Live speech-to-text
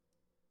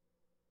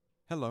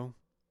Hello,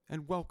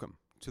 and welcome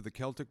to the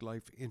Celtic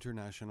Life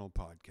International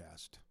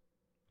Podcast.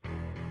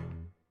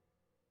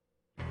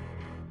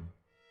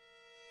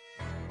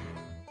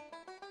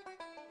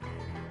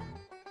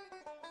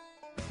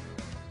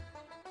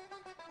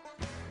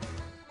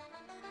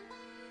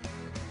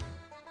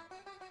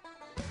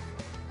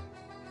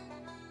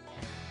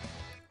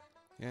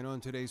 And on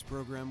today's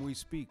program, we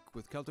speak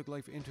with Celtic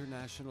Life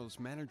International's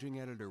managing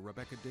editor,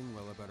 Rebecca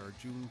Dingwell, about our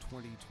June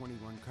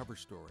 2021 cover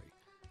story.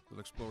 We'll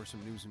explore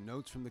some news and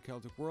notes from the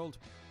Celtic world.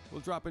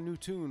 We'll drop a new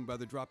tune by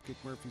the Dropkick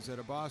Murphys out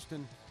of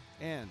Boston,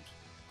 and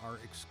our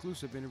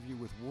exclusive interview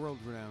with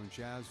world-renowned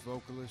jazz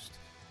vocalist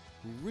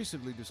who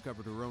recently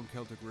discovered her own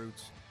Celtic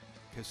roots,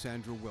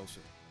 Cassandra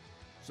Wilson.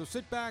 So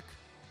sit back,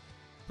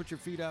 put your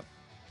feet up,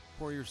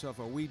 pour yourself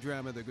a wee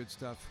dram of the good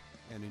stuff,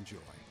 and enjoy.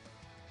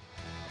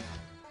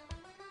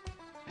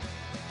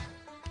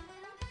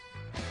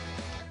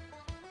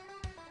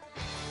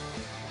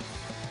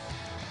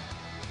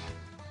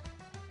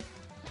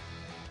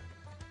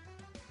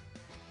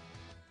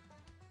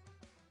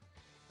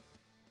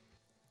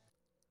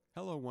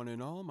 Hello, one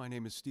and all. My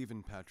name is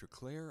Stephen Patrick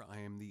Clare. I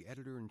am the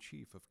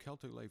editor-in-chief of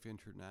Celtic Life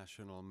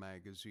International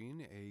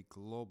Magazine, a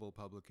global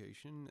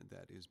publication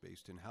that is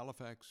based in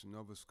Halifax,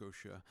 Nova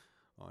Scotia,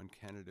 on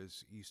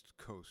Canada's east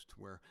coast,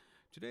 where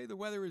today the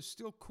weather is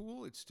still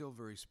cool. It's still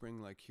very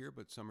spring-like here,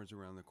 but summer's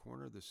around the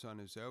corner. The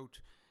sun is out.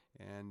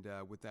 And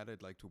with that,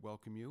 I'd like to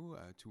welcome you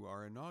to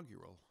our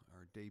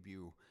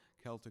debut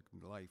Celtic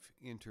Life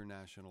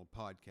International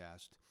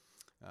Podcast,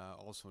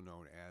 also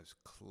known as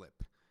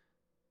CLIP.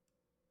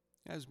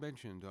 As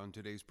mentioned on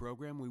today's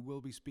program, we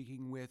will be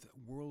speaking with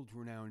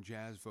world-renowned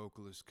jazz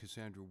vocalist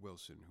Cassandra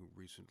Wilson, who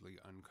recently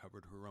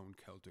uncovered her own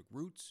Celtic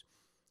roots.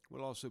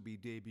 We'll also be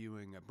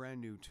debuting a brand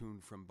new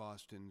tune from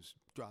Boston's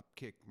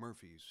Dropkick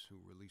Murphys, who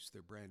released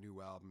their brand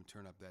new album,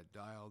 Turn Up That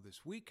Dial,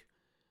 this week.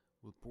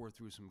 We'll pour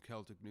through some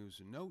Celtic news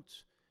and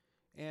notes.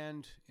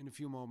 And in a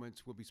few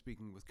moments, we'll be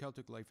speaking with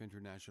Celtic Life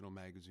International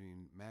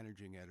Magazine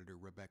managing editor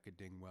Rebecca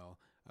Dingwell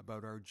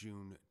about our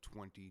June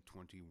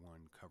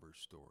 2021 cover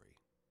story.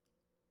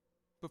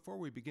 Before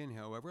we begin,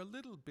 however, a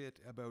little bit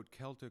about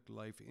Celtic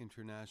Life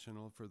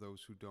International for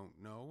those who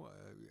don't know.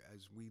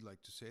 As we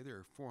like to say, there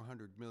are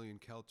 400 million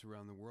Celts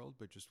around the world,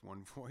 but just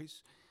one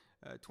voice.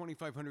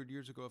 2,500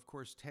 years ago, of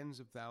course,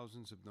 tens of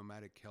thousands of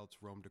nomadic Celts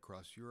roamed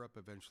across Europe,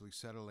 eventually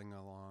settling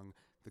along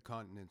the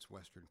continent's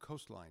western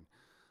coastline.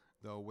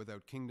 Though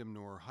without kingdom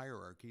nor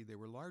hierarchy, they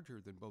were larger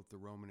than both the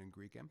Roman and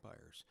Greek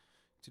empires.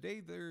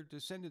 Today, their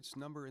descendants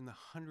number in the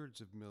hundreds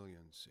of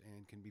millions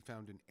and can be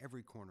found in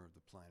every corner of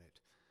the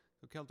planet.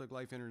 The Celtic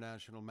Life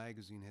International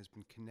Magazine has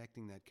been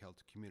connecting that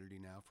Celtic community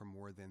now for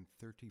more than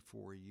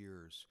 34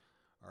 years.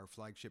 Our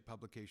flagship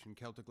publication,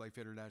 Celtic Life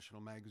International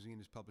Magazine,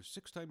 is published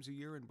 6 times a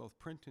year in both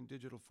print and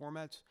digital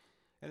formats,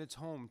 and it's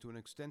home to an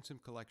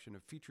extensive collection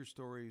of feature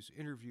stories,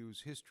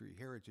 interviews, history,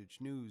 heritage,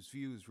 news,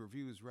 views,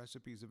 reviews,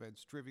 recipes,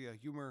 events, trivia,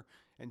 humor,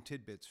 and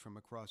tidbits from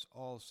across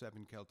all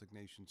 7 Celtic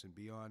nations and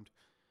beyond.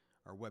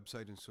 Our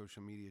website and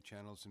social media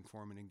channels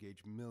inform and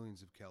engage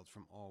millions of Celts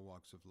from all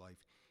walks of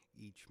life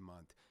each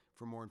month.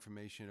 For more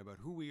information about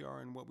who we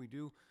are and what we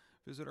do,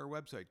 visit our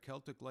website,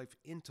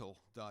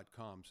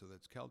 CelticLifeIntel.com. So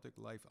that's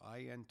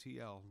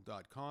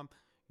CelticLifeIntl.com.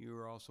 You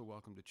are also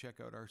welcome to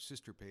check out our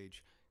sister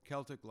page,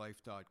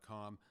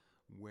 CelticLife.com,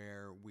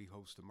 where we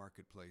host a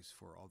marketplace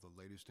for all the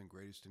latest and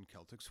greatest in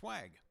Celtic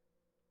swag.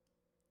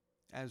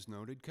 As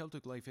noted,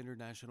 Celtic Life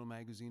International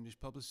Magazine is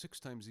published 6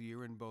 times a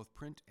year in both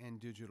print and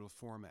digital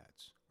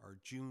formats. Our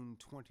June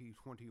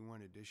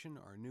 2021 edition,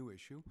 our new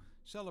issue,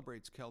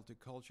 celebrates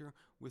Celtic culture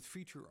with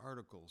feature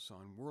articles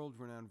on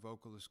world-renowned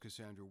vocalist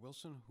Cassandra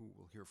Wilson, who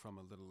we'll hear from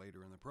a little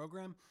later in the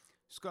program,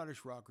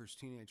 Scottish Rockers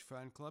Teenage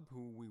Fan Club,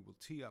 who we will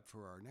tee up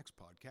for our next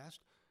podcast,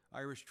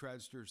 Irish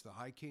Tradsters The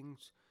High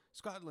Kings,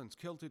 Scotland's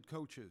Kilted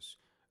Coaches,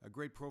 a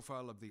great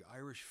profile of the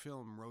Irish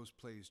film Rose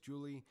Plays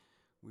Julie.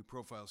 We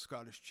profile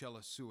Scottish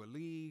cellist Sue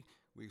Lee.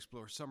 We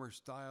explore summer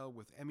style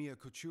with Emia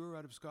Couture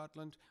out of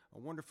Scotland, a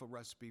wonderful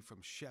recipe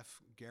from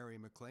Chef Gary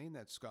McLean,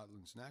 that's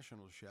Scotland's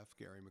national chef,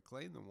 Gary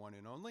McLean, the one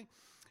and only,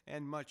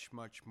 and much,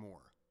 much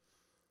more.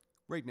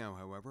 Right now,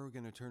 however, we're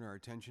going to turn our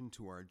attention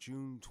to our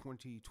June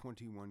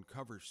 2021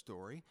 cover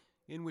story,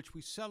 in which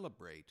we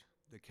celebrate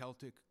the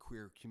Celtic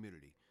queer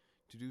community.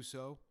 To do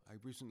so, I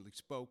recently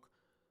spoke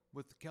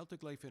with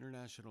Celtic Life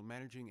International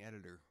managing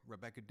editor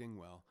Rebecca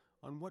Dingwell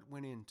on what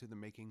went into the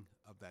making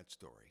of that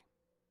story.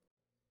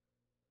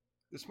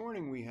 This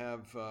morning we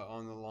have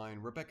on the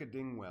line Rebecca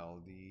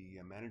Dingwell,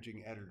 the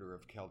managing editor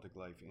of Celtic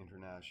Life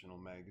International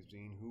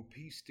Magazine, who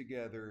pieced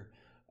together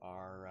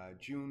our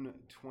June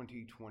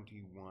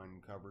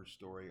 2021 cover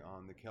story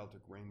on the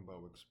Celtic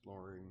Rainbow,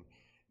 exploring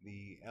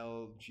the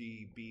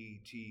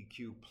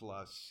LGBTQ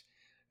plus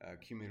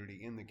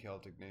community in the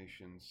Celtic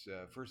nations.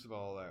 First of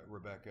all,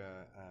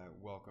 Rebecca,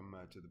 welcome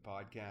to the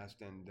podcast.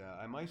 And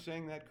am I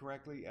saying that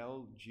correctly?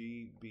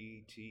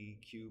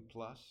 LGBTQ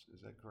plus,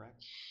 is that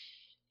correct?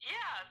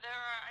 Yeah, there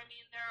are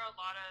a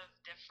lot of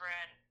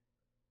different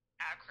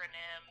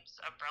acronyms,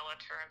 umbrella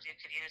terms you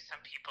could use. Some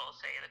people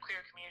say the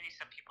queer community,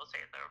 some people say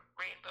the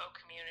rainbow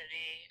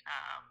community.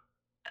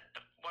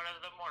 One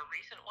of the more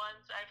recent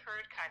ones I've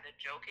heard, kind of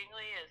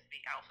jokingly, is the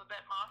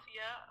Alphabet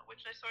Mafia,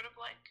 which I sort of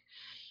like.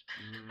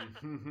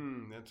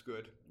 That's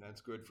good.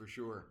 That's good for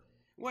sure.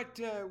 Well,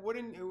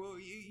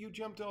 you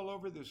jumped all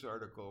over this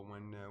article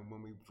when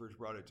we first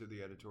brought it to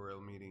the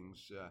editorial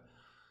meetings.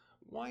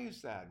 Why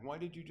is that? Why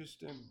did you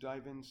just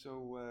dive in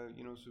so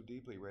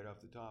deeply right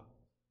off the top?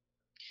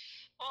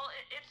 Well,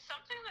 it's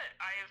something that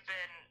I have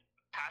been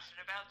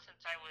passionate about since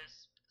I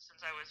was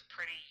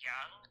pretty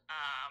young.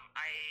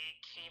 I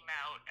came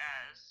out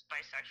as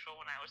bisexual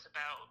when I was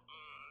about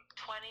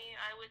 20,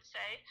 I would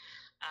say,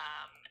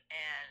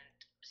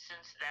 and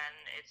since then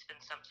it's been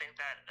something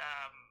that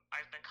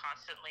I've been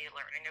constantly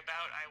learning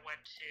about. I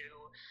went to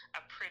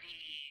a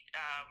pretty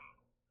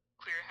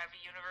queer heavy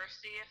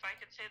university, if I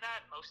could say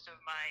that. Most of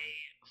my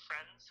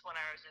friends, when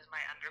I was in my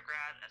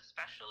undergrad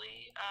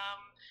especially,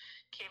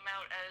 came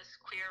out as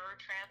queer or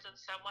trans in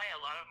some way.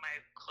 A lot of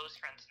my close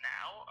friends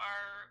now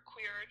are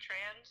queer or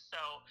trans,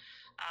 so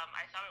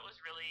I thought it was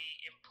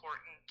really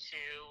important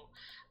to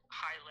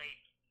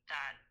highlight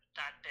that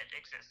bit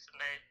exists in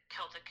the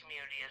Celtic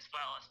community as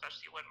well,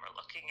 especially when we're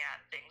looking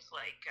at things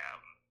like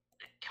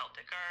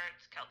Celtic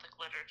arts, Celtic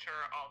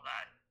literature, all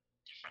that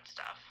different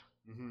stuff.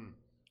 Mm-hmm.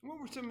 What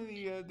were some of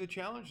the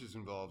challenges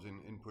involved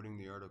in putting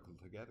the article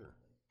together?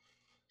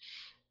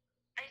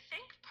 I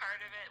think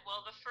part of it,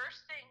 well, the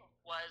first thing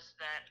was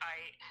that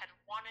I had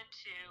wanted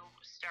to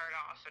start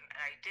off, and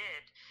I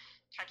did,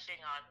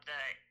 touching on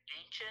the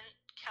ancient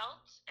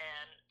Celts,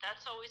 and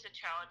that's always a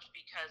challenge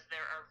because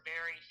there are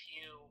very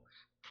few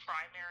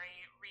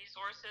primary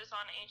resources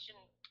on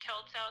ancient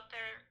Celts out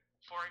there.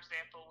 For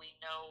example, we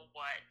know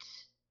what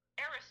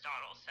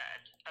Aristotle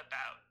said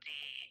about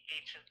the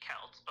ancient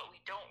Celts, but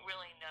we don't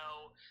really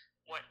know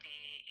what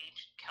the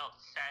ancient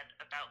Celts said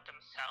about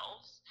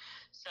themselves.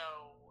 So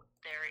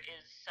there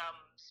is some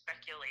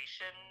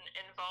speculation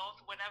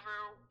involved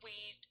whenever we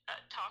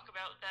talk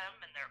about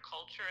them and their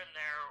culture and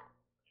their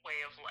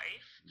way of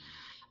life.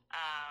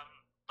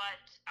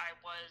 But I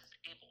was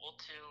able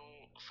to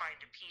find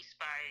a piece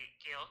by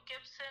Gail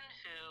Gibson,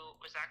 who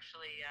was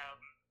actually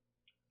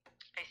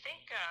I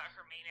think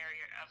her main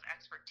area of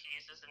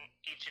expertise is in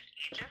ancient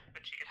Egypt,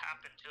 but she had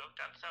happened to have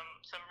done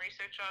some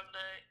research on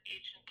the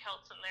ancient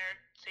Celts and their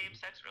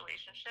same-sex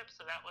relationships,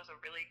 so that was a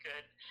really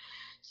good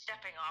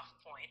stepping off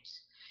point.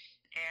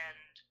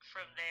 And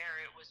from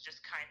there, it was just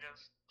kind of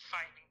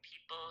finding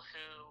people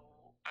who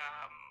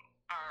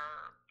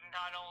are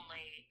not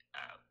only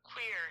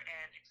queer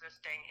and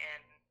existing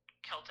in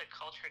Celtic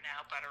culture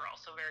now, but are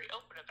also very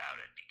open about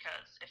it,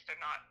 because if they're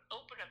not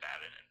open about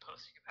it and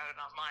posting about it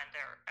online,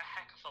 they're a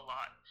heck of a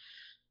lot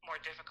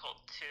more difficult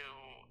to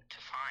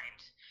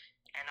find.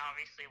 And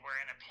obviously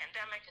we're in a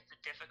pandemic, it's a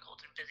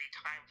difficult and busy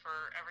time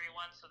for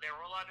everyone, so there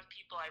were a lot of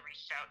people I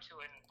reached out to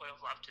and would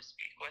have loved to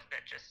speak with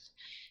that just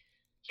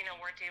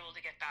weren't able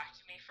to get back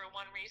to me for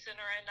one reason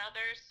or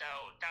another,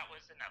 so that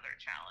was another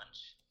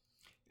challenge.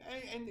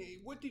 And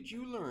what did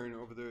you learn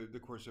over the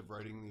course of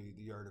writing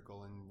the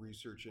article and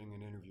researching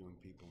and interviewing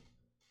people?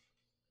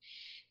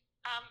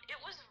 It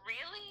was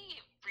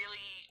really,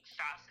 really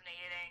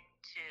fascinating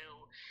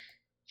to,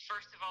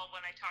 first of all,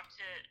 when I talked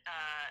to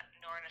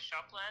Norna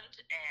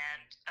Shopland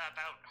and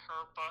about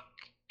her book,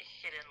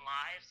 Hidden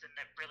Lives, and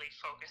that really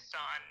focused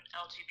on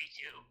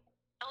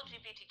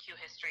LGBTQ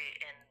history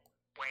in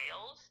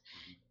Wales.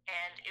 Mm-hmm.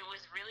 And it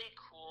was really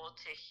cool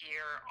to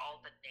hear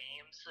all the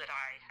names that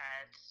I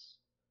had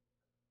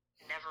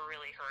never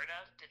really heard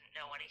of, didn't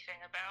know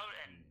anything about,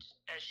 and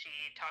as she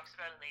talks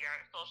about in the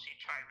article, she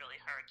tried really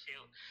hard to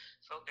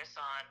focus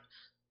on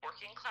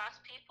working class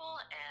people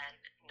and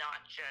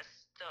not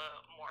just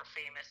the more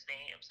famous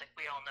names. Like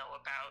we all know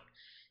about,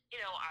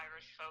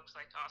 Irish folks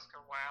like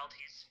Oscar Wilde.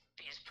 He's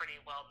pretty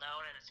well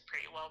known, and it's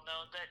pretty well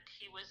known that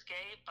he was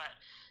gay, but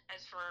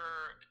as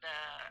for the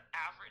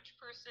average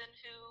person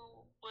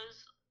who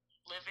was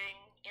living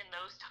in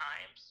those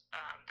times,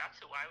 that's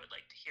who I would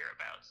like to hear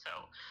about.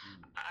 So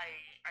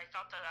I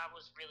thought that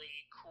was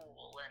really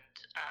cool, and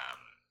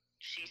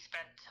she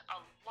spent a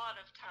lot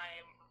of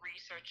time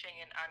researching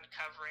and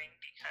uncovering,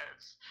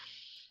 because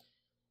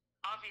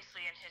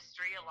obviously in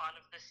history a lot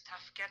of this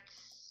stuff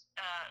gets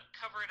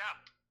covered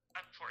up,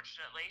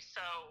 unfortunately.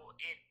 So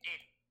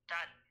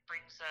that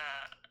brings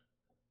a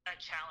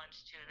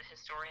challenge to the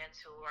historians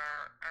who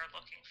are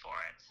looking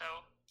for it.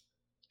 So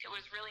it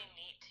was really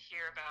neat to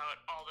hear about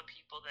all the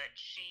people that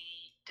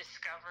she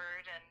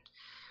discovered and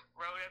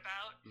wrote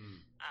about.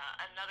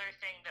 Another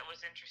thing that was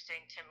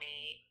interesting to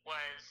me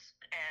was,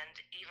 and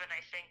even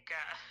I think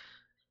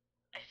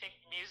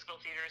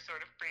musical theater is sort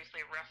of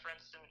briefly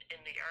referenced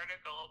in the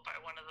article by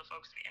one of the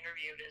folks we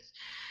interviewed, is,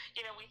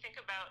 we think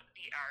about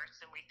the arts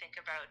and we think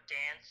about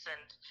dance,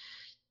 and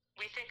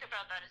we think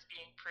about that as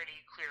being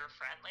pretty queer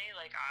friendly.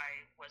 Like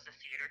I was a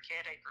theater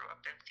kid. I grew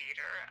up in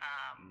theater.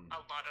 A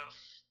lot of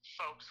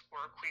folks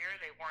were queer.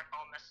 They weren't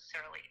all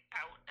necessarily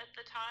out at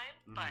the time,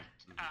 but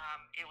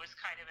it was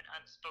kind of an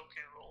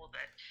unspoken rule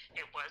that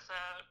it was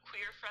a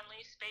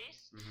queer-friendly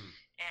space.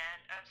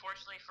 And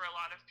unfortunately for a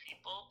lot of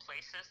people,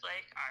 places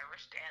like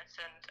Irish dance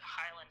and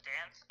Highland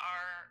dance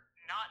are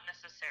not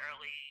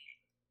necessarily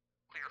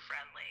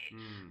queer-friendly,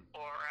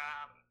 or,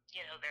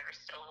 there are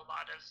still a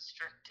lot of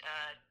strict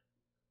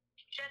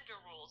gender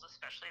rules,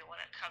 especially when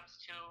it comes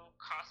to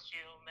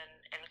costume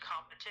and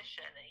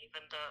competition, and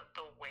even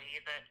the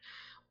way that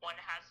one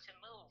has to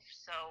move.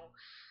 So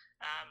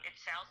it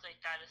sounds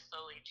like that is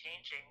slowly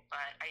changing,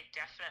 but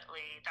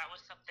that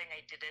was something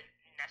I didn't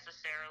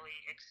necessarily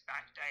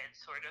expect. I had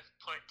sort of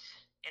put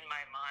in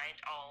my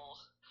mind all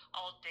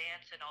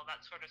dance and all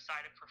that sort of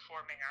side of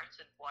performing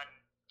arts in one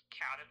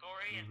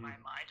category in my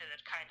mind, and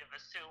had kind of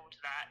assumed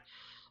that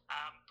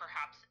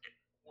perhaps it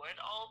would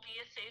all be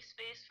a safe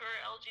space for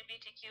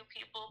LGBTQ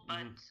people,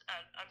 but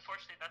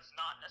unfortunately that's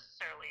not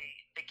necessarily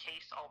the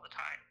case all the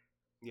time.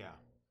 Yeah,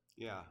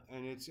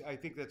 and I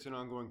think that's an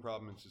ongoing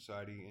problem in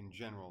society in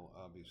general,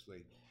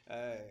 obviously.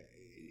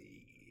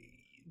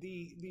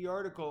 The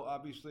article,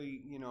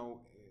 obviously,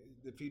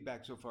 the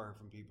feedback so far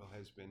from people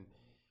has been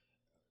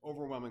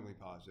overwhelmingly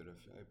positive.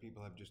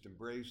 People have just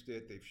embraced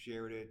it. They've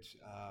shared it.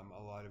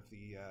 A lot of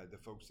the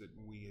folks that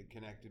we had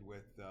connected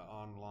with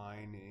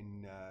online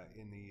in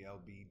the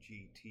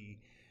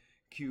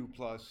LGBTQ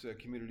plus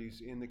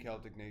communities in the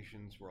Celtic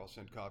nations were all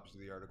sent copies of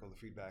the article. The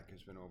feedback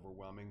has been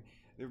overwhelming.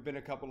 There have been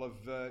a couple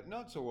of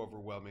not so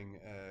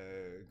overwhelming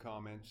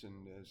comments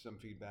and some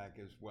feedback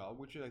as well,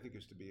 which I think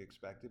is to be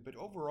expected. But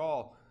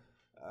overall,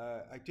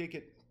 I take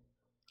it,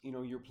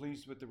 you're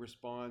pleased with the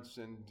response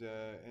and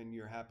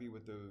you're happy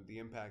with the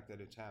impact that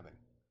it's having.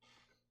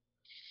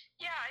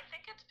 Yeah, I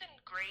think it's been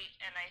great,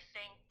 and I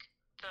think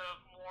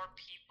the more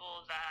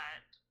people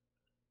that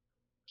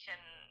can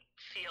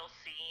feel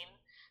seen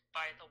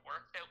by the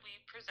work that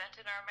we present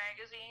in our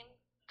magazine,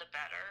 the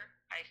better.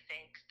 I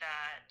think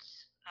that,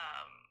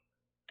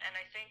 and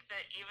I think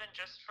that even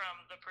just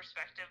from the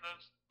perspective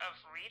of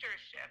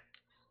readership,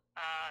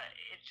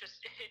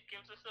 it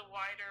gives us a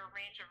wider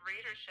range of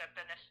readership.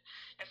 And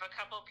if a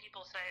couple of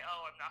people say,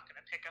 "Oh, I'm not going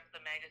to pick up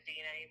the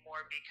magazine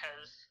anymore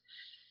because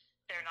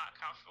they're not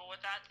comfortable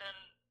with that," then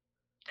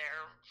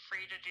they're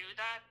free to do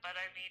that. But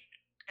I mean,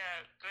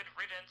 good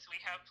riddance. We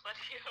have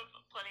plenty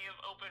of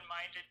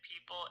open-minded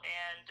people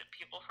and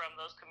people from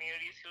those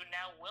communities who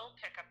now will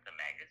pick up the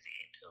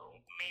magazine, who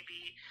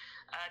maybe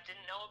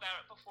didn't know about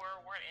it before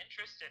or weren't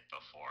interested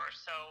before.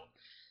 So,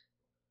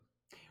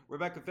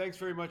 Rebecca, thanks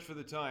very much for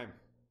the time.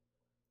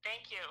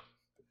 Thank you.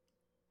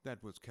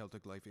 That was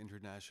Celtic Life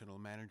International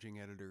Managing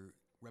Editor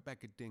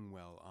Rebecca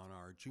Dingwell on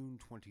our June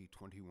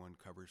 2021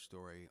 cover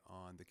story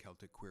on the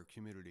Celtic queer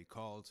community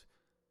called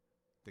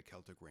The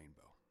Celtic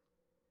Rainbow.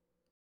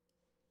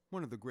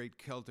 One of the great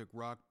Celtic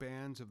rock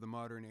bands of the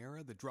modern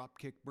era, the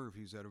Dropkick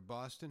Murphys out of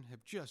Boston,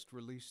 have just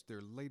released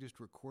their latest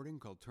recording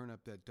called Turn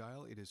Up That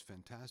Dial. It is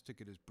fantastic,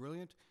 it is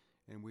brilliant,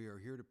 and we are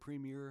here to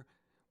premiere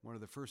one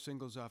of the first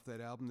singles off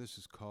that album. This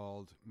is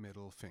called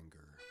Middle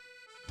Finger.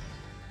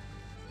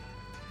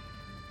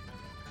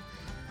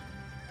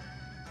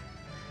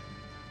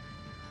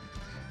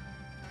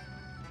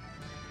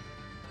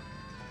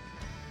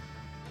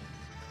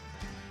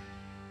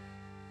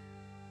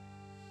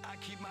 I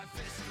keep my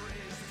fist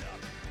raised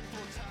up,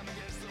 full time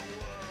against the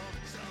world.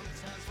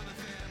 Sometimes for the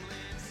family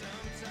and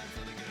sometimes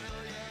for the girl.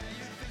 Yeah,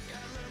 you think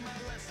I learned my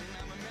lesson.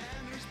 I'm a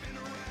man who's been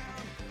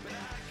around, but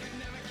I could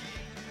never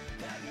keep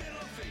that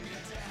middle finger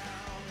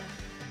down.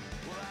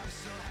 Well, I'm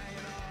still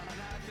hanging on,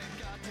 and I think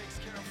God takes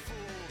care of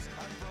fools.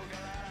 I broke a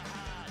lot of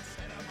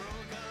hearts, and I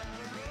broke a lot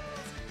of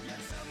rules.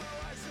 Yet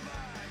somehow I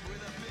survived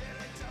with a bit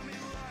of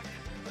dummy luck.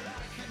 But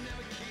I could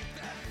never keep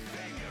that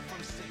finger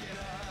from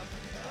sticking up.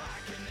 I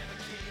could never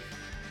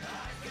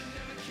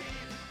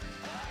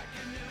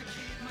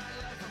keep my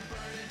life from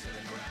burning to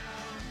the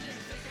ground. You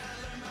think I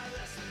learned my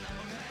lesson? I'm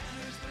a man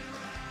who's been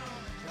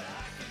around, but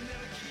I can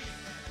never keep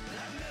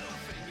that middle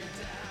finger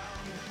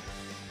down.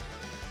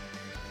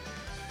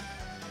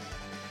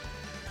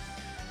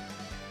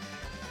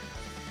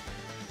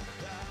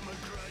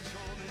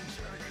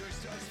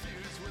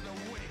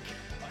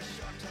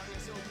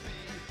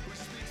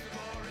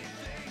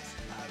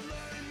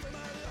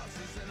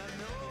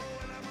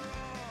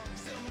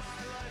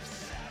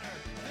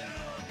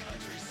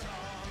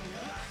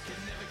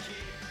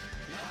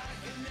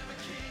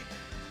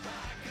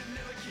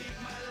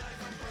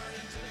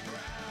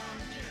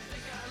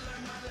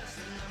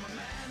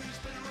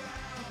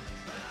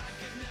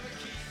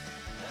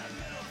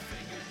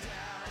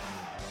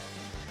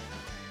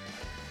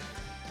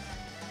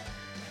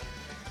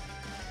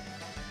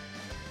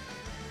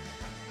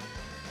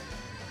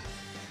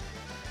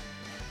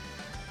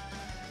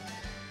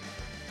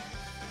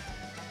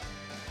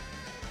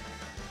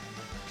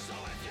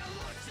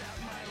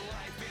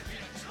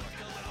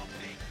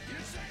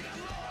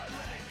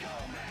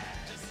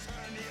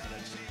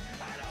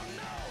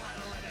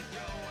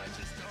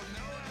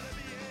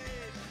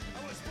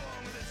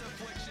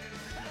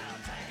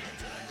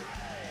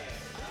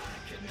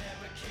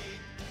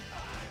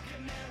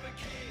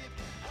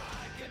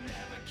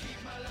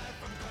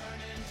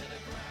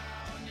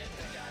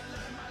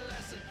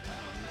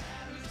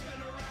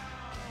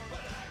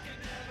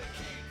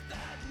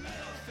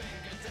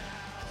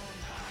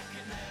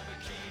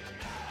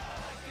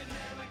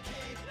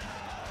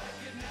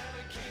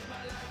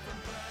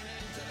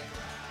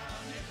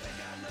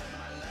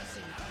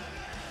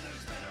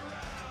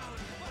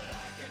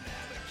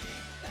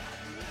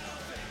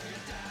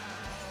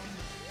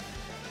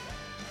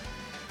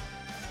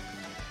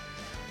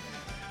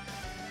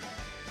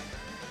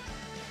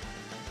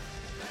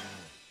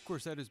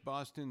 course, that is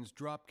Boston's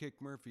Dropkick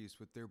Murphys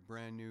with their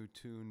brand new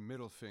tune,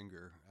 Middle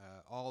Finger.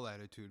 All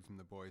attitude from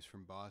the boys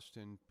from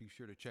Boston. Be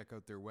sure to check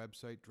out their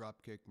website,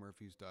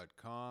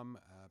 dropkickmurphys.com,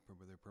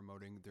 where they're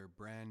promoting their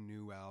brand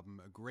new album,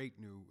 a great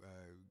new,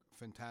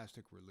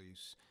 fantastic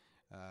release.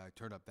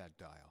 Turn up that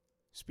dial.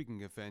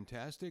 Speaking of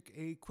fantastic,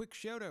 a quick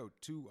shout out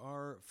to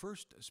our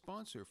first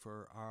sponsor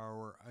for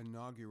our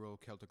inaugural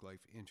Celtic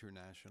Life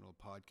International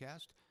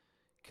podcast,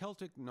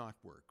 Celtic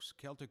Knotworks.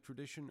 Celtic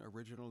tradition,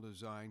 original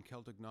design,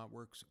 Celtic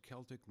Knotworks,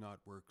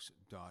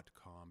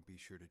 CelticKnotworks.com. Be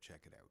sure to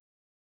check it out.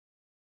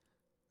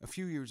 A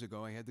few years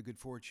ago, I had the good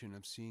fortune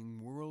of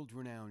seeing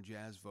world-renowned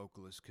jazz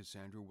vocalist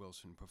Cassandra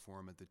Wilson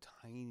perform at the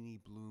Tiny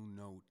Blue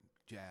Note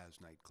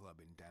Jazz nightclub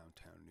in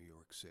downtown New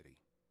York City.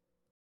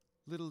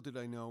 Little did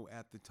I know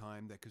at the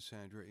time that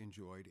Cassandra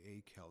enjoyed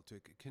a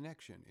Celtic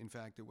connection. In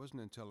fact, it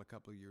wasn't until a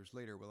couple of years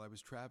later, while I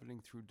was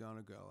traveling through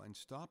Donegal and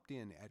stopped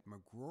in at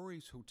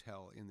McGrory's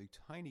Hotel in the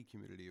tiny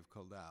community of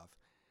Kildare,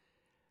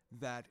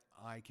 that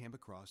I came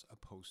across a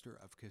poster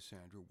of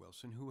Cassandra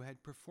Wilson, who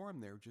had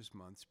performed there just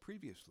months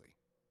previously.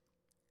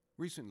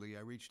 Recently, I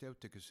reached out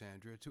to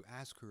Cassandra to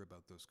ask her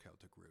about those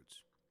Celtic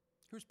roots.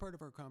 Here's part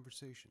of our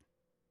conversation.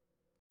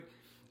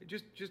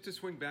 Just to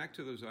swing back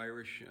to those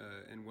Irish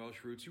and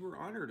Welsh roots, you were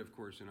honored, of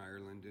course, in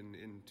Ireland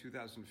in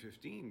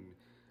 2015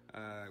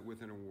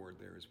 with an award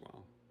there as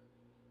well.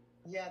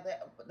 Yeah,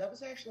 that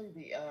was actually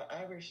the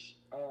Irish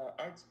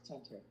Arts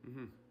Center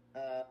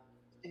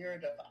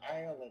Spirit of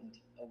Ireland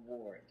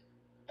Award.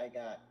 I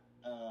got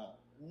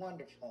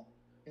wonderful.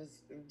 It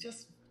was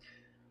just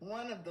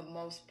one of the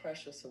most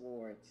precious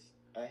awards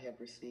I have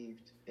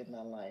received in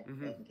my life,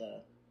 and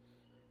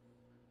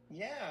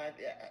I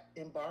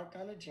embarked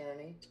on a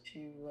journey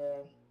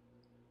to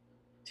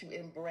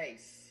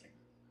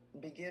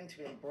begin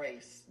to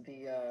embrace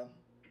the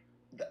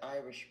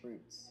Irish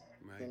roots,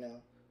 right.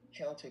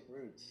 Celtic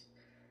roots,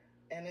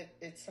 and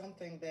it's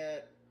something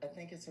that I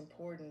think it's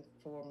important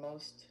for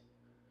most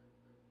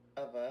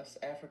of us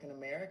African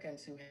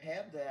Americans who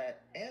have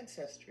that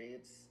ancestry.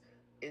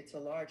 It's a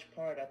large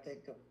part, I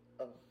think,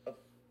 of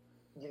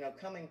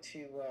coming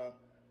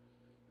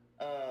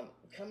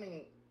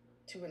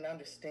to an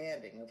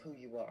understanding of who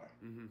you are,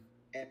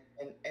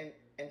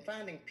 and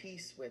finding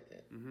peace with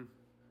it,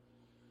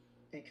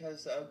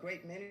 because a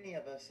great many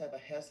of us have a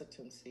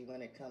hesitancy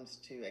when it comes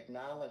to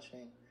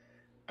acknowledging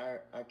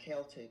our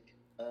Celtic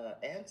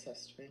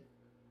ancestry,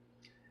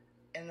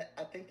 and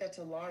I think that's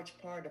a large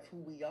part of who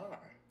we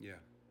are. Yeah,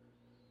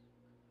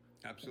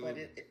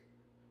 absolutely. But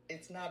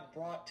it's not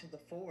brought to the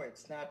fore.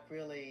 It's not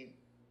really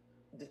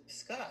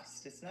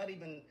discussed. It's not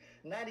even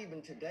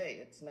today.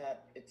 It's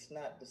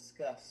not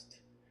discussed.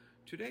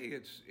 Today,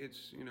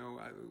 it's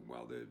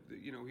while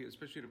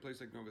especially in a place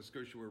like Nova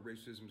Scotia where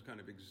racism kind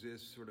of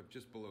exists sort of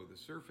just below the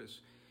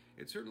surface,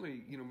 it's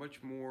certainly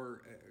much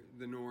more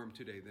the norm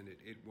today than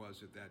it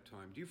was at that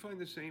time. Do you find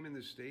the same in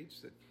the States,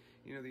 that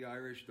the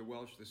Irish, the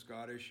Welsh, the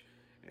Scottish,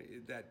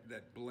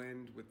 that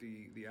blend with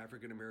the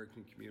African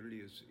American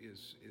community is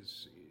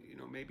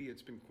maybe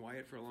it's been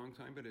quiet for a long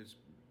time, but it's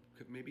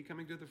maybe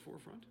coming to the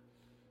forefront?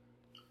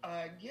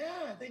 I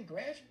think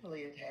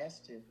gradually it has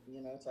to.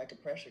 It's like a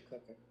pressure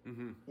cooker.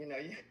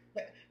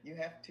 You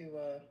have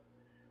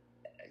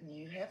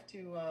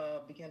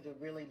to begin to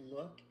really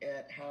look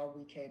at how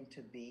we came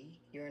to be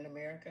here in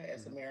America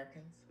as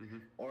Americans,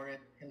 or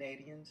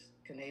Canadians.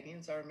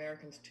 Canadians are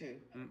Americans too.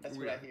 That's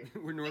what I hear.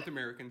 We're North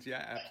Americans,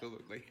 yeah,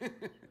 absolutely.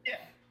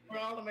 Yeah, we're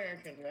all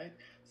American, right?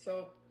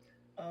 So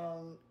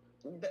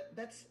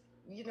that's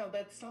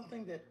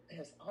something that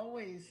has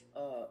always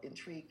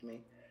intrigued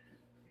me.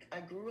 I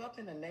grew up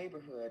in a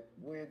neighborhood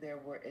where there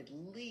were at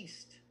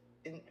least,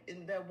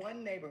 in that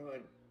one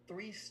neighborhood,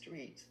 3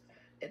 streets,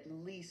 at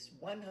least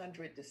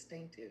 100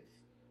 distinctive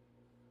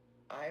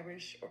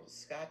Irish or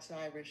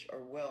Scots-Irish or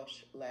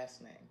Welsh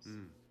last names.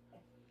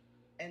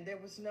 And there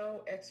was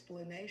no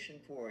explanation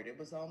for it. It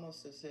was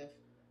almost as if,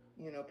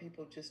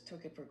 people just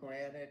took it for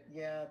granted.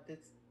 Yeah,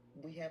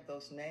 we have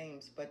those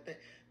names, but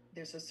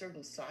there's a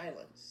certain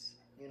silence.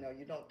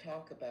 You don't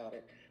talk about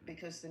it,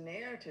 because the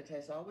narrative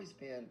has always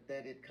been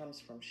that it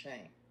comes from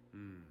shame,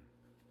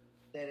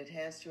 that it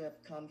has to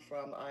have come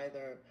from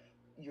either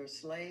your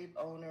slave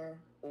owner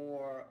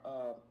or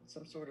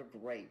some sort of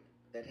rape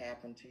that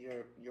happened to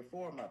your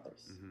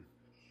foremothers.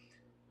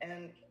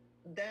 And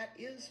that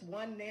is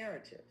one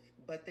narrative,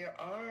 but there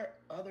are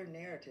other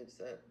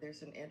narratives.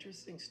 There's an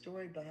interesting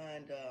story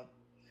behind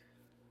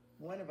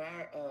one of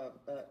our,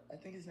 I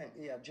think his name,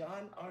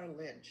 John R.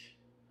 Lynch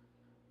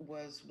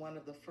was one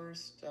of the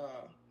first,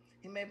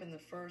 he may have been the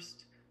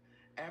first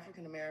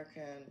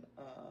African-American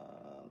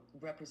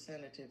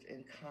representative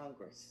in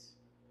Congress.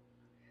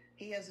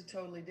 He has a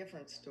totally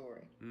different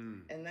story.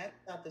 And that's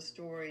not the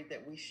story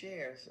that we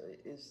share. So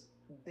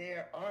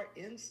there are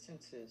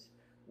instances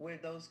where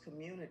those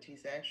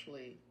communities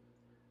actually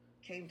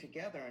came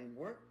together and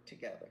worked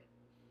together,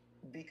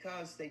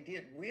 because they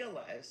did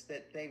realize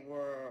that they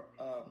were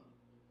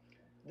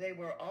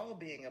all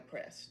being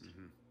oppressed.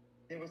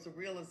 There was a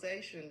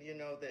realization,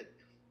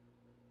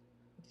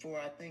 for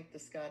I think the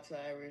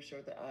Scots-Irish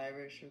or the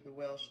Irish or the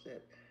Welsh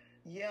that,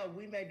 yeah,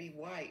 we may be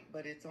white,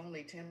 but it's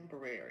only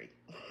temporary.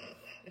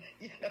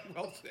 You know,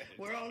 Well said.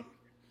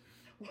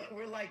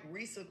 We're like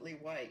recently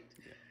white.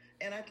 Yeah.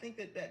 And I think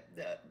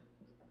that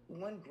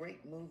one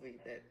great movie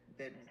that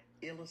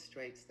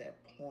illustrates that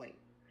point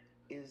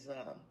is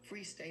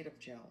Free State of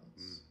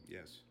Jones.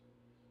 Yes.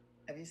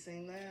 Have you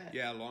seen that?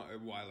 Yeah, a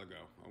while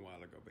ago,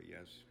 but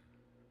yes.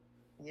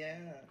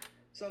 Yeah.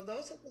 So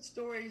those are the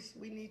stories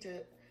we need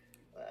to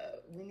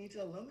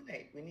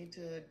illuminate. We need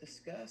to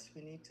discuss.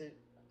 We need to.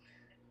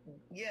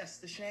 Yes,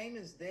 the shame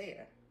is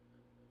there.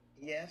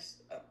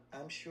 Yes,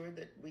 I'm sure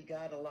that we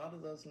got a lot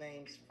of those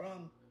names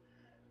from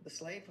the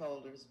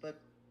slaveholders, but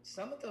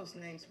some of those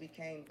names we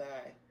came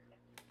by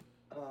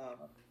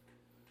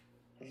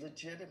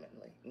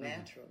legitimately,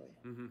 naturally.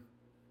 Mm-hmm.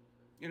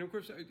 And of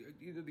course,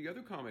 the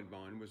other common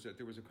bond was that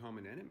there was a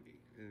common enemy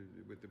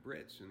with the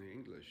Brits and the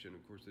English, and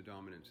of course the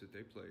dominance that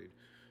they played.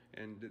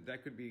 And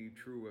that could be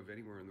true of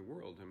anywhere in the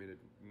world. I mean, at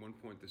one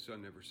point the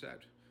sun never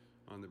set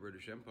on the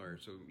British Empire.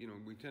 So,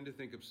 we tend to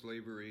think of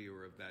slavery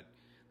or of that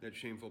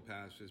shameful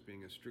past as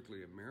being a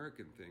strictly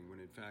American thing, when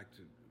in fact,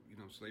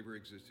 slavery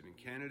existed in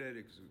Canada, it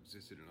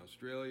existed in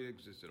Australia,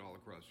 existed all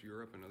across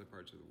Europe and other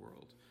parts of the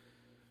world.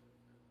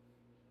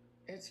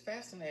 It's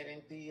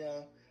fascinating.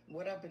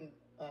 What I've been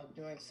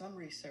doing some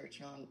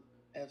research on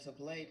as of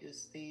late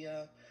is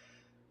the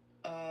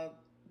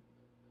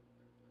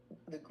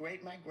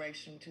Great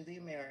Migration to the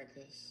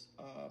Americas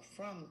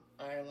from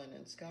Ireland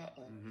and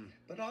Scotland,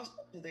 but also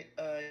to the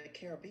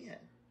Caribbean.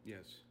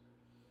 Yes.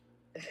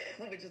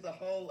 Which is a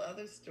whole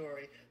other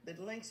story that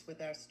links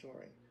with our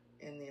story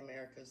in the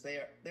Americas.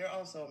 They're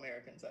also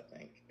Americans, I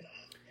think.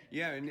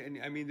 Yeah, and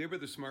I mean, they were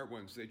the smart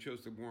ones. They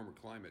chose the warmer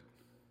climate.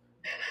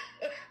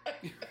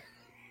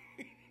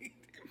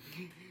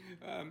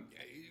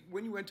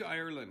 When you went to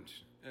Ireland,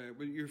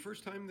 was your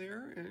first time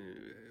there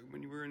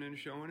when you were in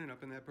Inishowen and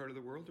up in that part of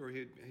the world, or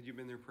had you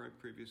been there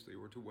previously,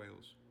 or to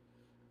Wales?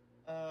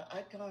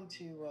 I'd gone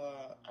to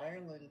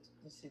Ireland.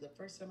 Let's see, the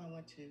first time I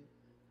went to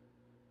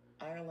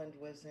Ireland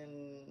was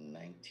in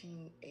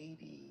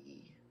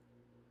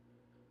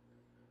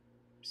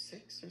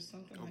 1986 or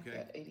something like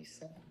that,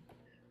 87,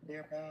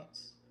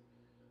 thereabouts.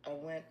 I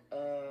went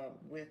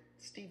with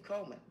Steve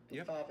Coleman,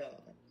 the Five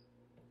Elements,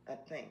 I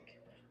think,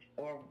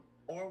 or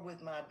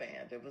with my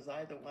band. It was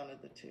either one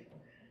of the two.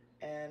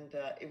 And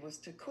it was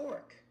to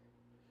Cork.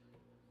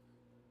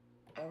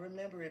 I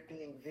remember it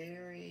being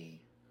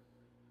very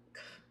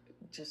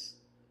just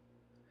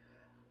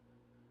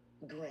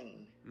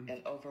green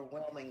and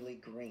overwhelmingly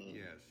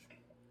green.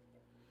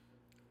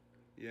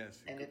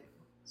 Yes. And it's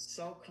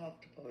so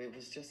comfortable. It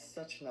was just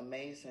such an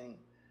amazing,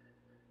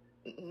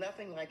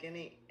 nothing like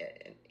any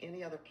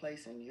other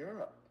place in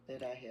Europe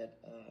that I had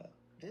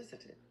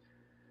visited.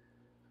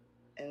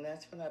 And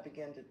that's when I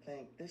began to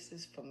think, this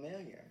is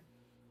familiar.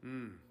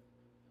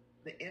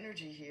 The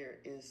energy here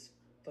is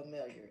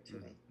familiar to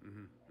me.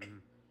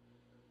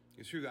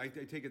 It's true. I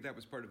take it that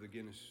was part of the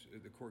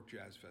Cork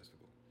Jazz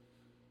Festival.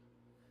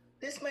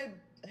 This may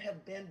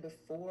have been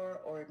before,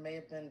 or it may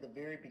have been the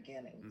very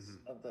beginnings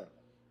of the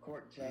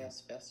Cork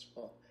Jazz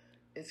Festival.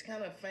 It's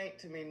kind of faint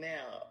to me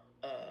now.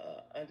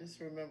 I just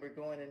remember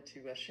going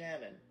into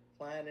Shannon,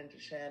 flying into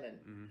Shannon,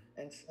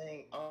 and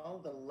seeing all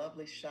the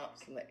lovely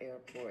shops in the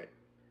airport,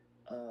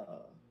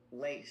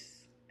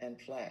 lace and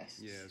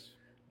flasks. Yes.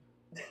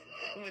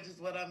 Which is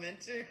what I'm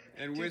into.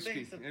 And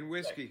whiskey.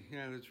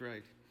 Yeah, that's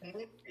right.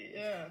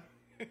 Yeah.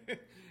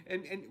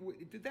 And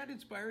did that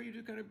inspire you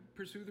to kind of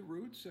pursue the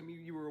roots? I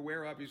mean, you were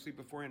aware, obviously,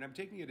 beforehand. I'm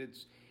taking it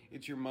it's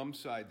your mom's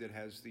side that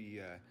has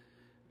the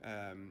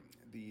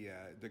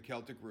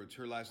Celtic roots.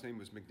 Her last name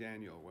was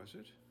McDaniel, was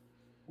it?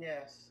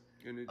 Yes.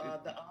 And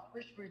the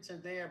Irish roots are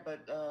there,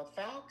 but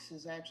Fowkes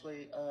is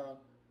actually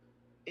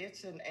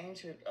it's an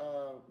ancient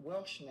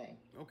Welsh name.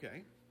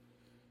 Okay.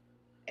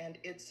 And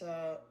it's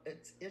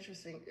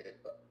interesting.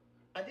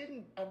 I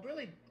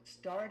really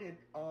started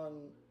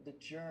on the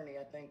journey,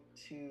 I think,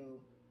 to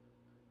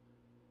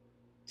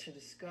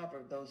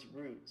discover those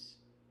roots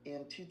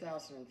in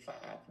 2005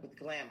 with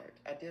Glamoured.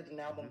 I did an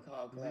album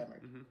called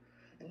Glamoured.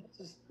 And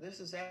this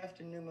is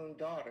after New Moon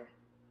Daughter,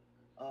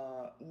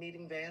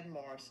 meeting Van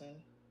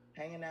Morrison,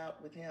 hanging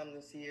out with him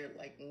this year,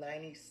 like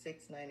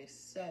 96,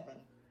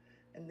 97,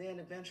 and then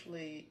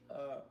eventually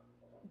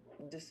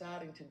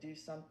deciding to do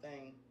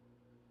something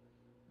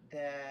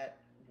that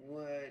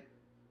would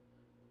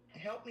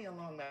help me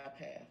along my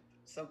path.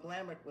 So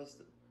Glamoured was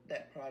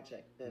that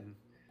project that,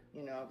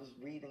 I was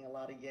reading a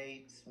lot of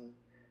Yeats and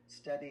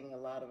studying a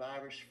lot of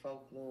Irish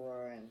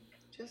folklore and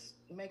just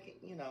making,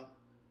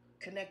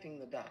 connecting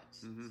the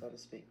dots, so to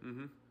speak.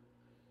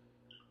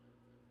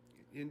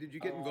 And did you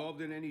get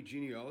involved in any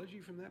genealogy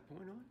from that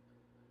point on?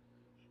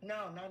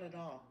 No, not at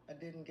all. I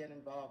didn't get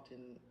involved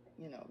in,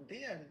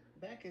 then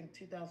back in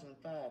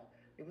 2005,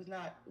 it was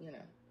not, it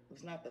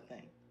was not the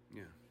thing.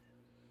 Yeah.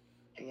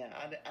 Yeah,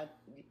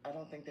 I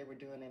don't think they were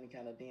doing any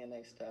kind of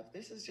DNA stuff.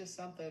 This is just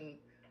something.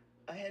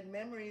 I had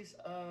memories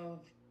of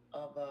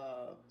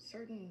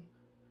certain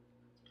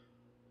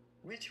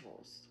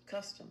rituals,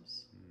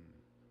 customs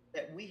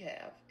that we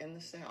have in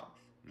the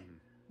South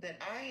that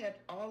I had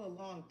all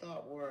along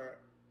thought were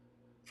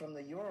from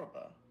the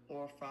Yoruba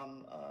or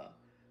from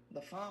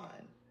the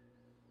Fan,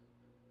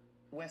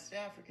 West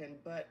African,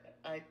 but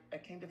I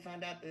came to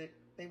find out that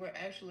they were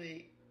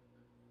actually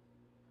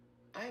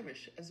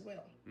Irish as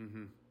well,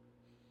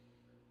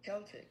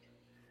 Celtic.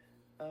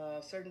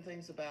 Certain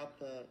things about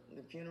the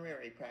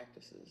funerary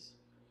practices,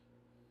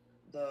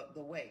 the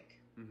wake.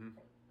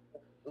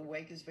 The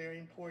wake is very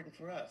important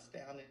for us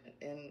down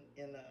in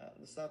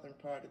the southern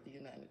part of the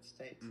United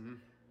States.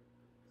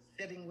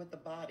 Sitting with the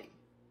body,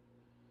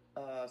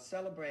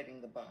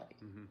 celebrating the body,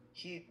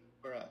 huge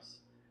for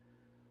us.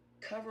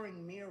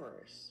 Covering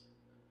mirrors.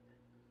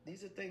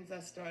 These are things I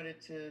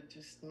started to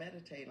just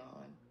meditate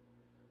on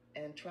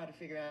and try to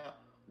figure out,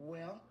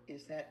 well,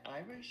 is that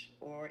Irish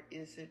or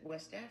is it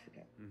West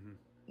African?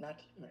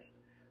 Not sure.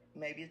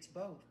 Maybe it's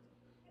both.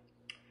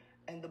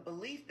 And the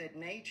belief that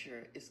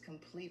nature is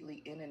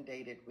completely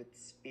inundated with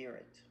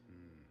spirit.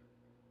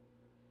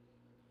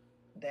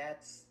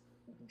 That's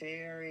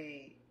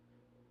very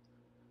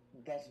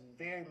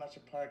much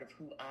a part of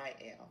who I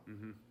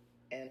am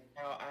and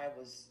how I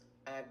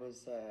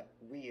was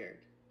reared,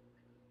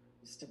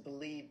 is to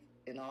believe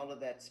in all of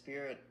that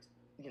spirit,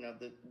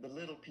 the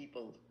little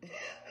people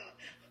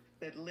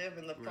that live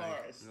in the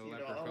forest. The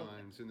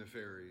leprechauns and the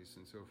fairies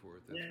and so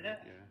forth. That's right.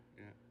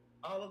 Yeah.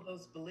 All of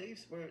those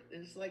beliefs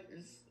it's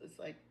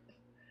like,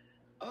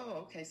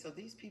 oh, okay, so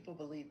these people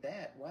believe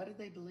that. Why do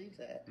they believe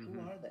that? Who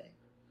are they?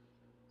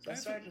 So I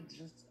started to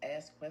just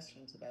ask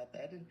questions about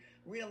that and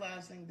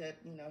realizing that,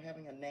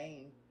 having a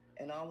name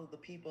and all of the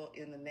people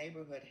in the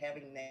neighborhood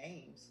having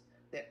names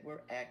that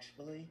were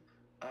actually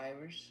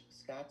Irish,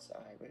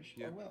 Scots-Irish,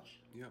 or Welsh.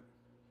 Yeah.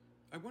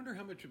 I wonder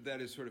how much of that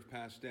is sort of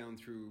passed down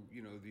through,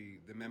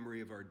 the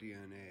memory of our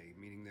DNA,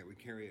 meaning that we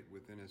carry it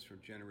within us for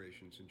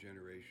generations and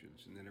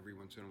generations, and then every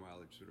once in a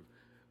while it sort of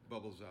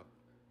bubbles up.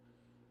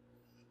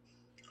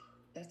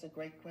 That's a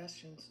great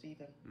question,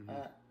 Stephen.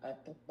 I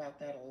think about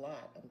that a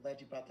lot. I'm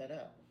glad you brought that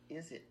up.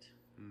 Is it?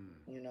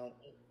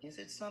 Is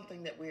it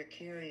something that we're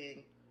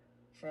carrying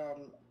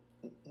from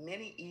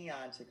many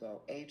eons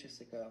ago,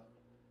 ages ago,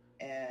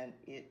 and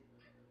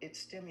it's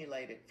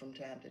stimulated from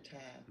time to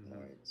time,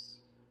 or it's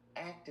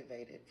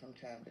activated from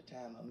time to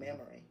time, a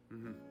memory?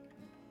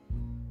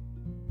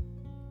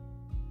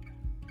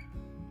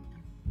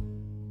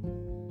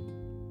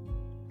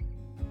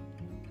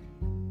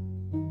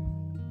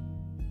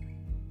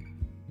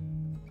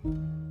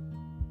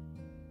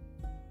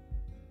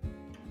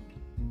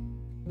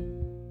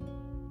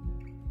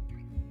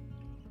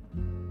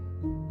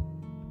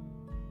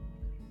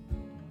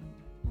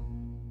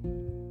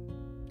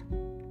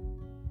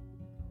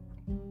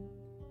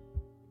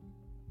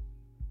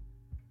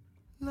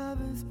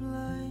 Love is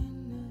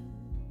blindness,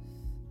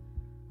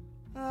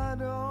 I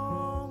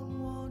don't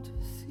want to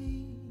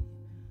see.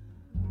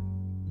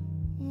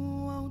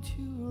 Won't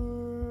you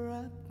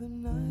wrap the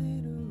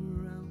night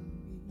around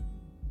me?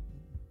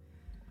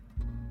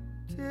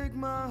 Take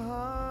my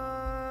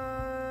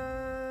heart.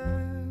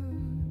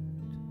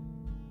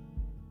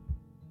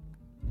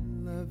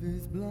 Love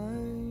is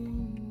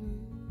blindness.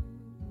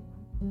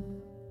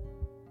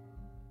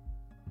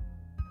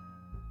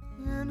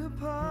 In a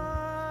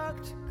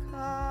parked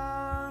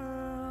car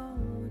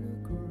on a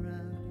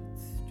crowded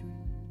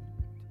street,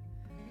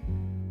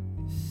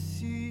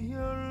 see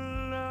your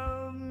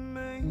love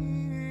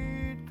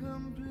made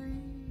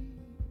complete.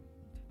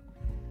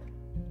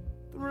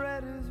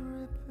 Thread is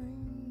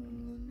ripping,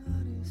 the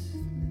knot is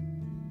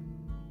slipping.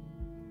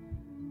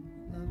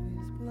 Love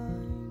is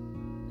blindness.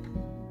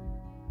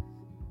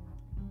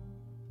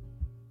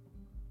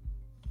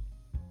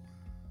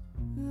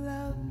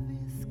 Love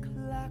is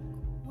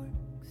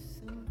clockworks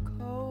and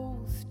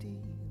cold steel.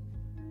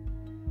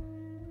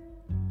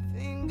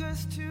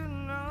 Fingers too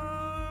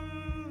numb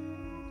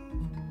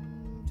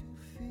to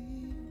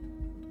feel.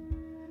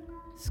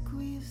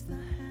 Squeeze the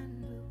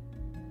handle,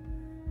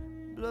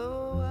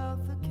 blow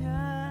out the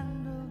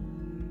candle.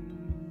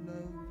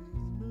 Love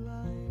is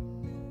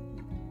blindness.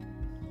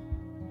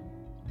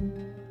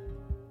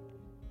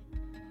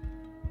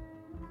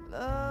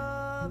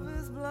 Love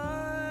is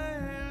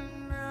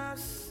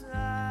blindness.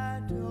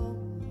 I don't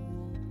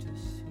want to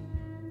see.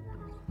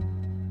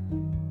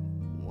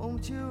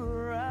 Won't you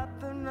wrap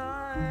the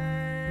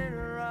night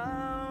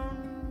around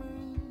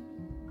me?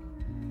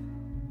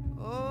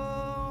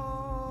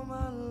 Oh,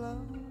 my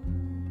love.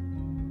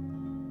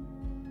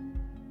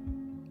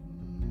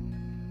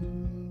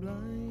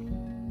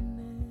 Blindness.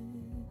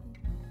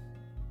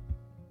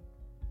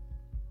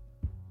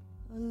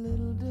 A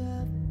little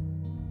death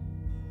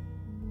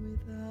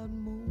without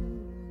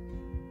mourning.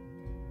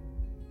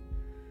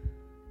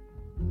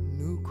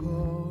 No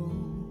call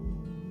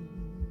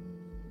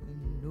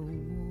and no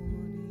warning.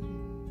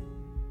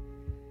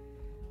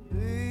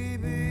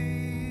 Baby,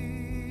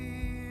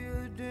 a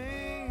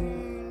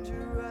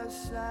dangerous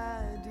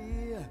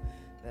idea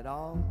that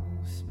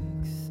almost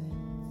makes sense.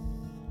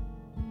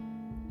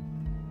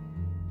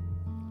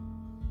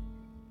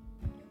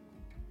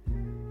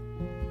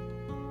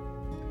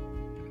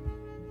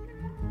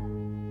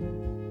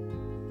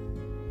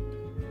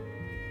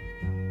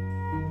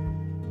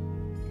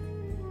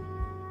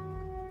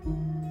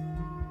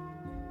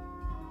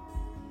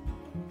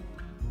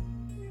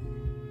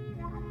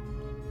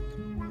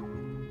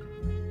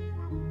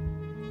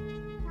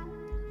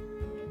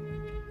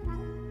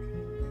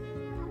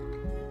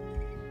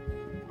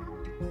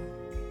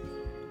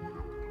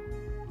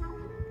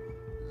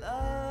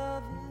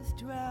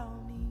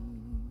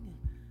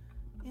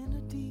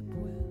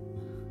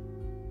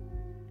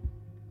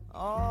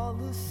 all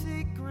the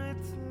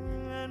secrets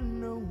and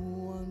no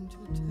one to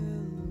tell.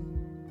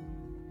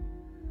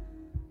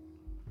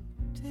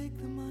 Take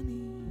the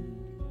money,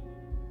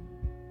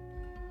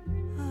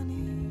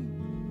 honey.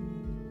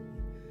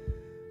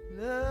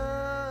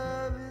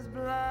 Love is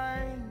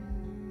blindness.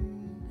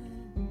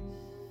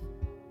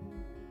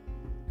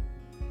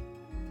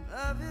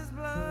 Love is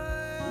blindness.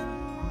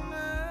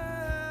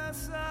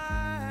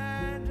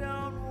 I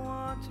don't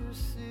want to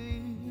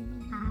see.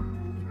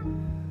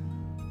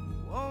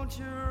 Won't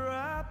you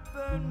wrap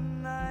the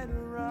night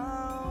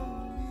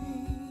around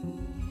me?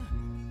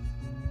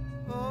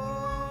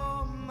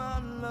 Oh, my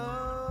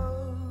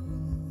love.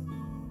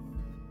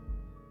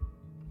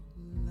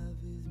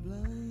 Love is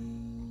blindness.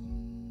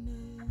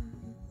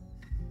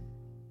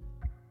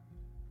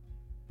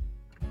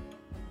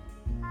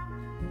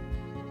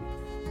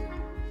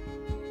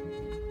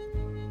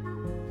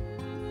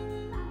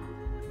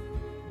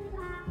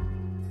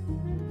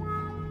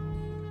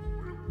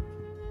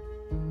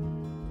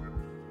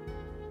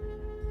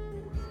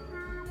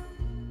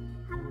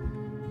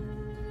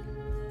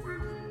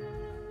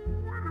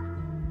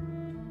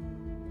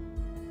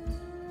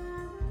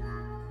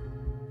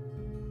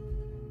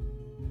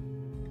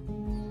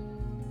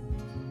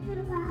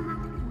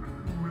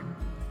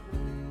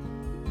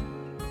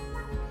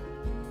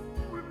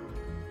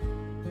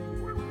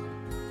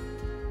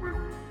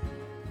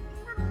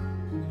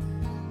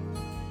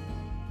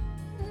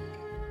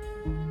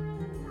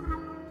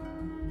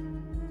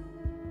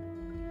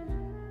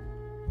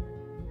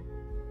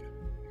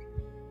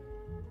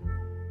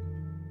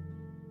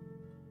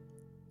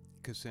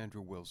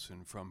 Cassandra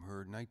Wilson from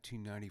her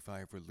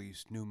 1995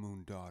 release New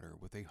Moon Daughter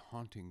with a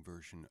haunting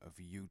version of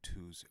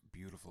U2's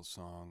beautiful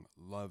song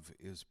Love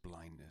is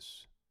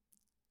Blindness.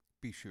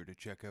 Be sure to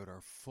check out our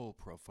full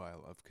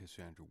profile of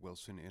Cassandra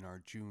Wilson in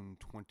our June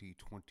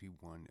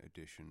 2021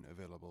 edition,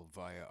 available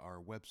via our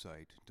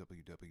website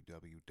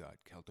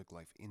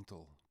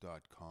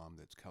www.celticlifeintel.com,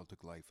 that's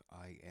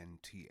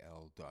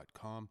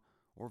celticlifeintl.com,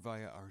 or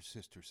via our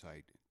sister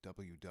site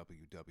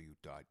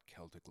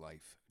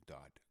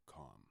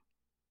www.celticlife.com.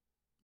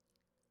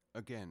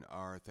 Again,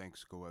 our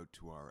thanks go out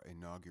to our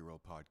inaugural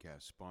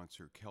podcast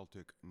sponsor,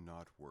 Celtic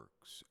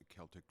Knotworks,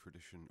 Celtic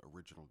Tradition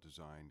Original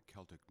Design,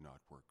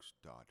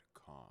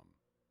 CelticKnotworks.com.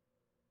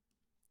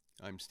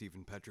 I'm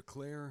Stephen Patrick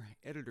Clare,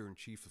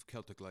 Editor-in-Chief of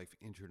Celtic Life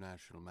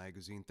International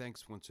Magazine.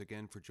 Thanks once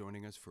again for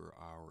joining us for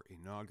our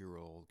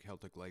inaugural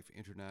Celtic Life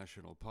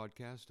International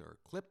Podcast, our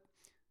clip.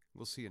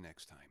 We'll see you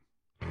next time.